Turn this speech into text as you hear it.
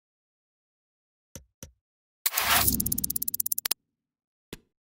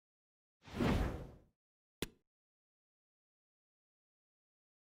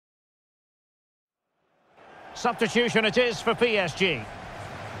Substitution it is for PSG.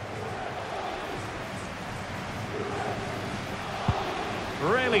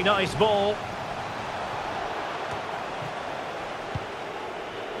 Really nice ball.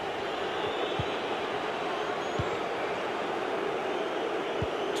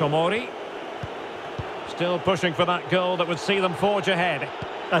 Tomori. Still pushing for that goal that would see them forge ahead.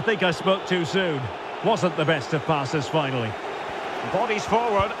 I think I spoke too soon. Wasn't the best of passes finally. Bodies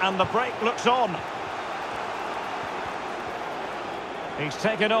forward and the break looks on. He's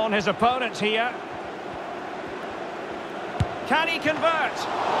taken on his opponent here. Can he convert?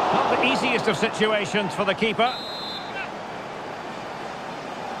 Not the easiest of situations for the keeper.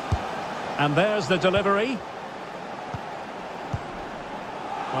 And there's the delivery.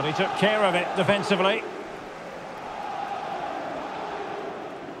 Well, he took care of it defensively.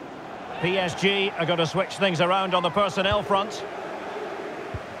 PSG are going to switch things around on the personnel front.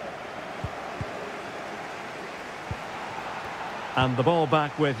 And the ball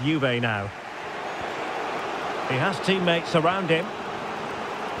back with Juve now. He has teammates around him.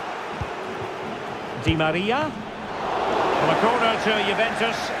 Di Maria. Well, a corner to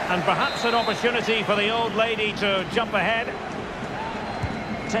Juventus, and perhaps an opportunity for the old lady to jump ahead.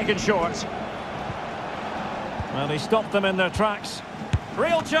 Taken short. Well, he stopped them in their tracks.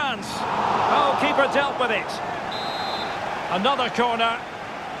 Real chance. Oh, keeper dealt with it. Another corner.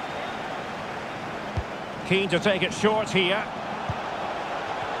 Keen to take it short here.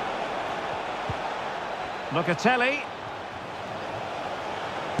 Locatelli.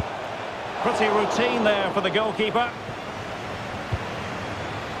 Pretty routine there for the goalkeeper.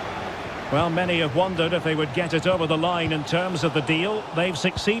 Well, many have wondered if they would get it over the line in terms of the deal. They've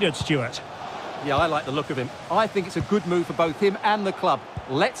succeeded, Stuart. Yeah, I like the look of him. I think it's a good move for both him and the club.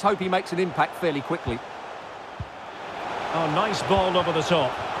 Let's hope he makes an impact fairly quickly. Oh, nice ball over the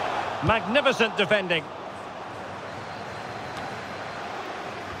top. Magnificent defending.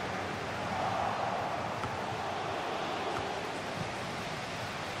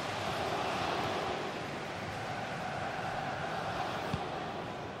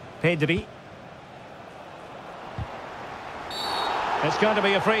 Pedri. It's going to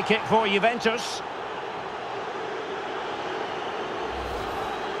be a free kick for Juventus.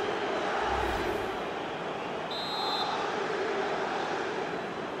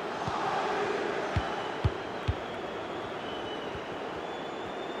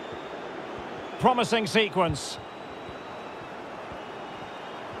 Promising sequence.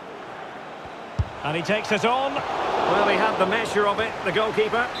 And he takes it on. Well, he had the measure of it, the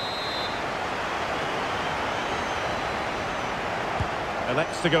goalkeeper.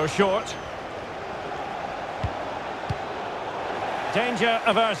 Elects to go short. Danger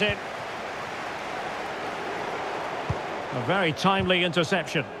averted. A very timely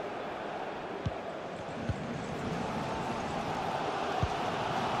interception.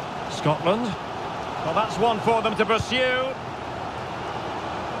 Scotland. Well, that's one for them to pursue.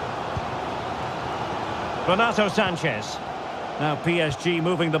 Renato Sanchez. Now PSG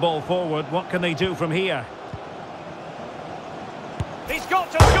moving the ball forward. What can they do from here? He's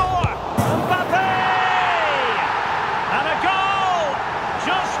got to score! Mbappe! And a goal!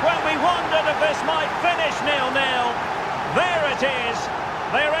 Just when we wondered if this might finish 0-0. There it is.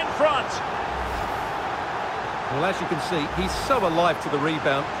 They're in front. Well, as you can see, he's so alive to the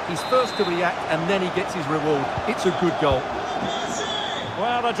rebound. He's first to react and then he gets his reward. It's a good goal.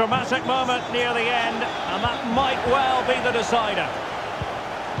 Well, a dramatic moment near the end, and that might well be the decider.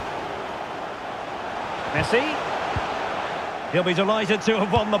 Messi. He'll be delighted to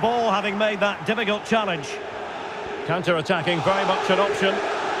have won the ball, having made that difficult challenge. Counter-attacking, very much an option.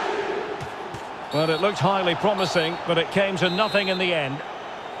 Well, it looked highly promising, but it came to nothing in the end.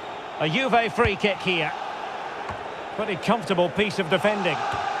 A Juve free kick here. Pretty comfortable piece of defending.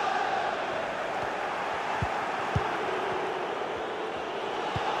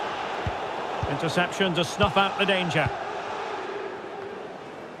 Interception to snuff out the danger.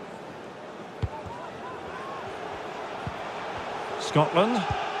 Scotland.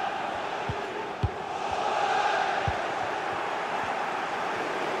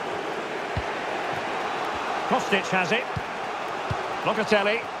 Kostic has it.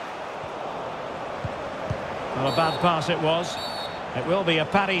 Locatelli. Well, a bad pass it was. It will be a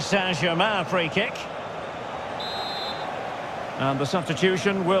Paris Saint-Germain free kick. And the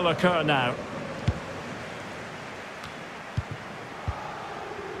substitution will occur now.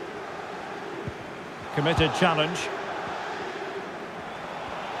 Committed challenge.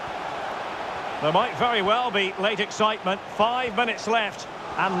 There might very well be late excitement. 5 minutes left,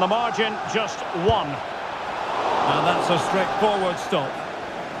 and the margin just 1. And that's a straightforward stop.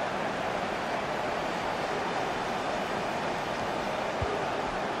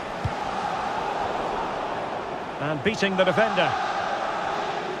 And beating the defender.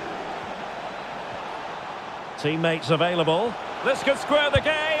 Teammates available. This could square the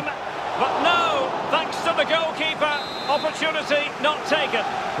game. But no, thanks to the goalkeeper. Opportunity not taken.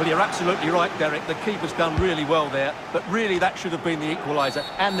 Well, you're absolutely right, Derek. The keeper's done really well there. But really, that should have been the equaliser.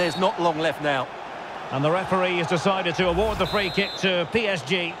 And there's not long left now. And the referee has decided to award the free kick to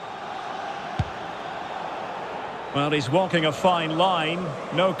PSG. Well, he's walking a fine line.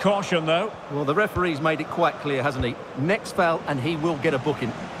 No caution, though. Well, the referee's made it quite clear, hasn't he? Next foul, and he will get a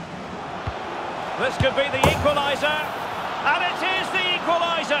booking. This could be the equaliser. And it is the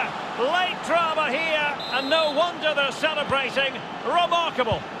equaliser. Late drama here, and no wonder they're celebrating.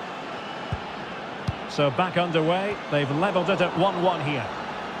 Remarkable. So back underway. They've levelled it at 1-1 here.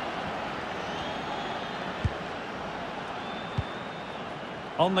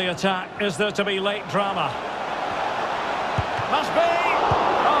 On the attack, is there to be late drama? Must be!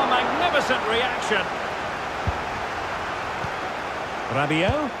 Oh, magnificent reaction.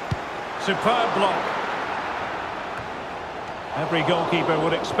 Rabiot. Superb block. Every goalkeeper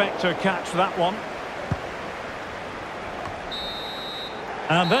would expect to catch that one.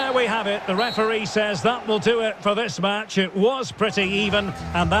 And there we have it. The referee says that will do it for this match. It was pretty even,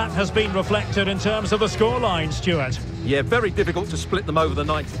 and that has been reflected in terms of the scoreline, Stuart. Yeah, very difficult to split them over the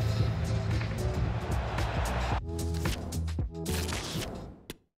 90.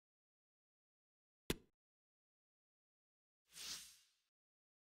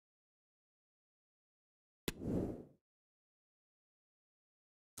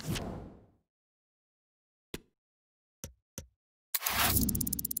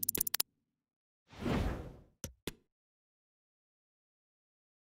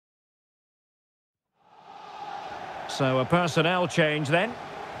 So a personnel change then.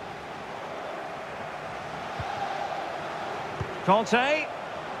 Conte.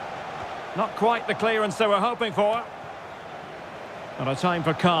 Not quite the clearance they were hoping for. But a time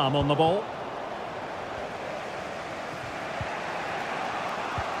for calm on the ball.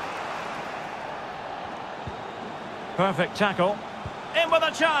 Perfect tackle. In with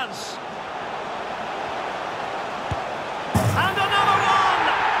a chance. And another one!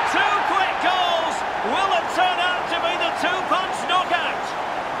 Two quick goals! Will it turn out to be the two-punch knockout?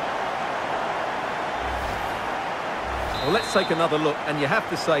 Well, let's take another look, and you have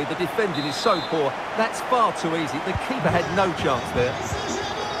to say the defending is so poor. That's far too easy. The keeper had no chance there.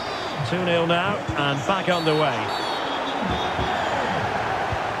 2-0 now, and back underway.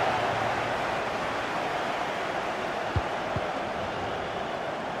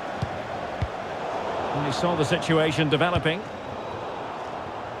 We saw the situation developing.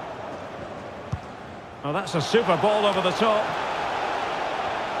 Oh, that's a super ball over the top.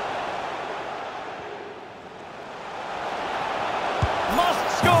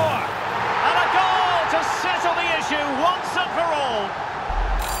 Must score! And a goal to settle the issue once and for all.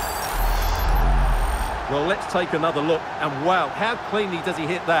 Well, let's take another look, and wow, how cleanly does he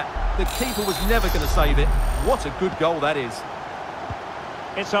hit that? The keeper was never going to save it. What a good goal that is.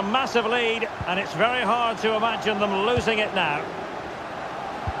 It's a massive lead, and it's very hard to imagine them losing it now.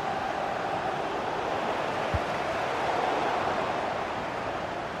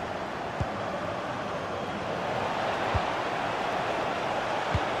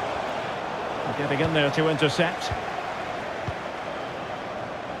 Getting in there to intercept.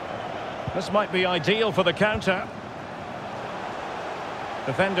 This might be ideal for the counter.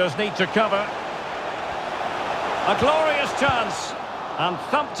 Defenders need to cover. A glorious chance. And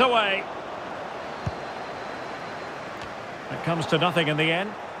thumped away. It comes to nothing in the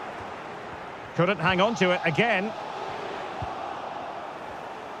end. Couldn't hang on to it again.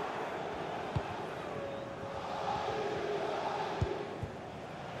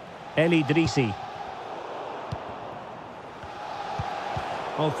 El Idrissi.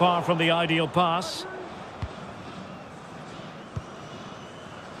 Oh, far from the ideal pass.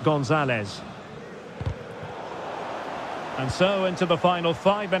 Gonzalez. And so into the final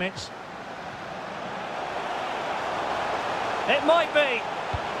 5 minutes. It might be.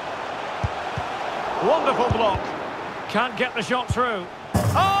 Wonderful block. Can't get the shot through.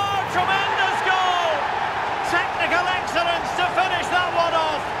 Oh, tremendous goal! Technical excellence to finish that one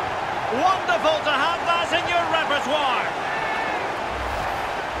off. Wonderful to have that in your repertoire.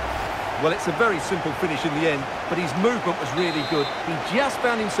 Well, it's a very simple finish in the end, but his movement was really good. He just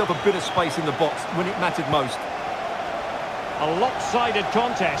found himself a bit of space in the box when it mattered most. A lopsided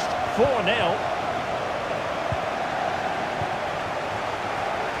contest, 4-0.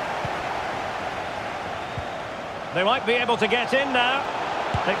 They might be able to get in now.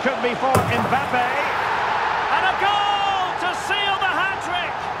 It could be for Mbappe. And a goal to seal the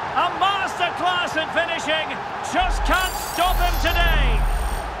hat-trick. A masterclass in finishing. unleashing. Just can't stop him today.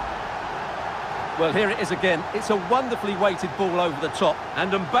 Well, here it is again. It's a wonderfully weighted ball over the top,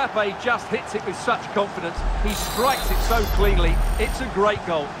 and Mbappe just hits it with such confidence. He strikes it so cleanly. It's a great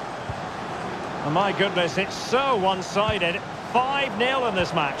goal. Oh, my goodness, it's so one-sided. 5-0 in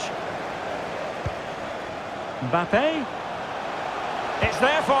this match. Mbappe. It's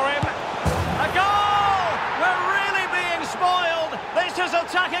there for him. A goal! We're really being spoiled. This is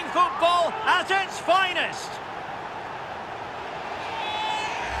attacking football at its finest.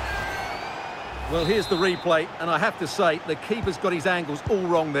 Well, here's the replay, and I have to say, the keeper's got his angles all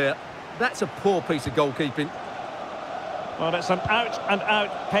wrong there. That's a poor piece of goalkeeping. Well, it's an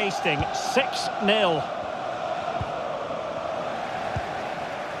out-and-out pasting. 6-0.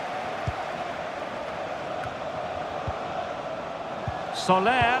 Soler,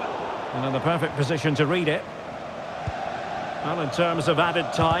 and in the perfect position to read it. Well, in terms of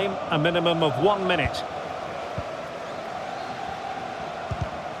added time, a minimum of 1 minute.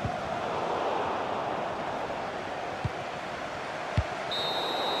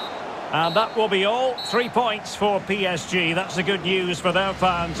 And that will be all. 3 points for PSG. That's the good news for their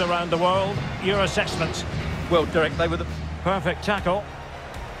fans around the world. Your assessment? Well, Derek, they were the Perfect tackle.